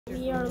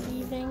We are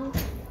leaving,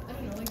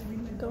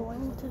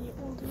 going to the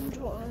Olden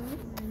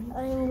Dwelling.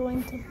 I am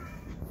going to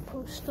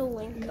post a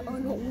link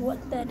on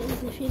what that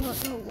is. If you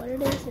don't know what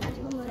it is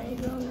one that I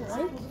don't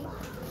like.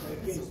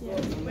 It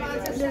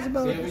is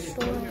about a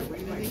story.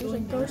 There's a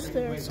ghost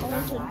there, it's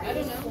haunted.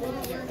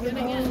 We're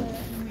going there,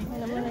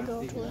 and I'm going to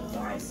go to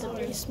the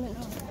basement,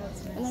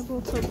 and I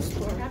will tell the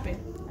story.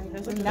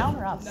 Down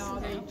or up?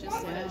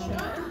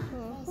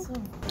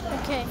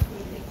 Okay,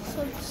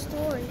 so the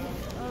story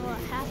what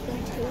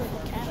happened to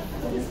the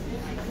captain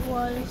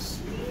was,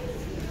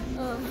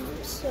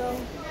 so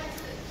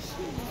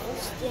he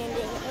was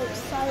standing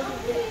outside of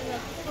the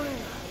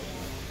front,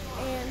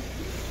 and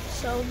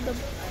so the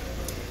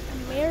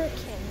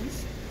Americans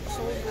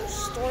soldiers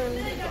stormed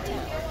the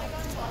town.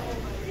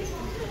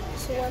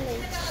 So when they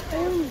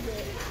stormed it,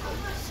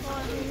 they saw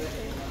him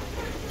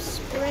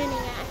sprinting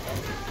at him.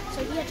 So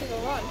he had to go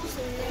run. So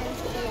he ran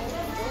to the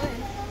room,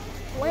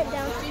 went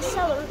down to the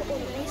cellar or the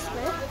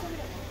basement,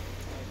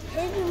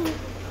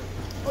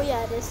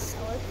 it is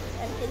cellar,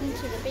 and hid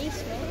into the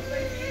basement,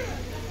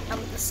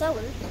 the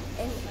cellar,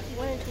 and he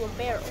went into a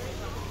barrel.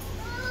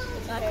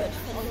 That could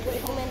fit into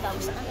him and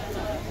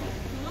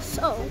outside.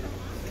 So,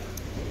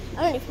 I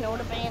don't even know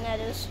what a bayonet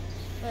is,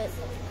 but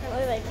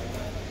apparently they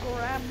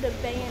grabbed a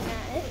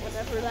bayonet,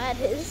 whatever that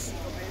is,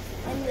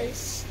 and they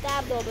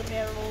stabbed all the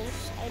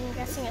barrels. I'm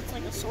guessing it's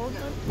like a sword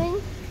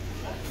thing.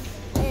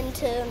 And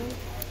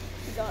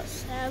he got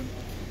stabbed,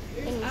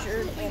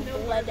 injured, and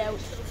bled out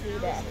to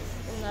death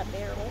in that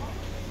barrel.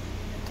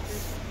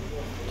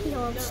 He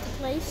haunts the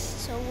place,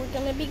 so we're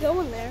gonna be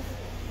going there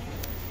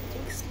to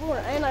explore.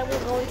 And I will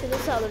go into the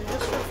cellar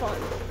just for fun.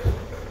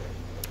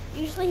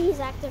 Usually he's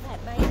active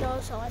at night though,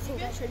 so I think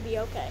that should be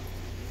okay.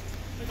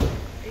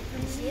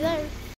 See you there.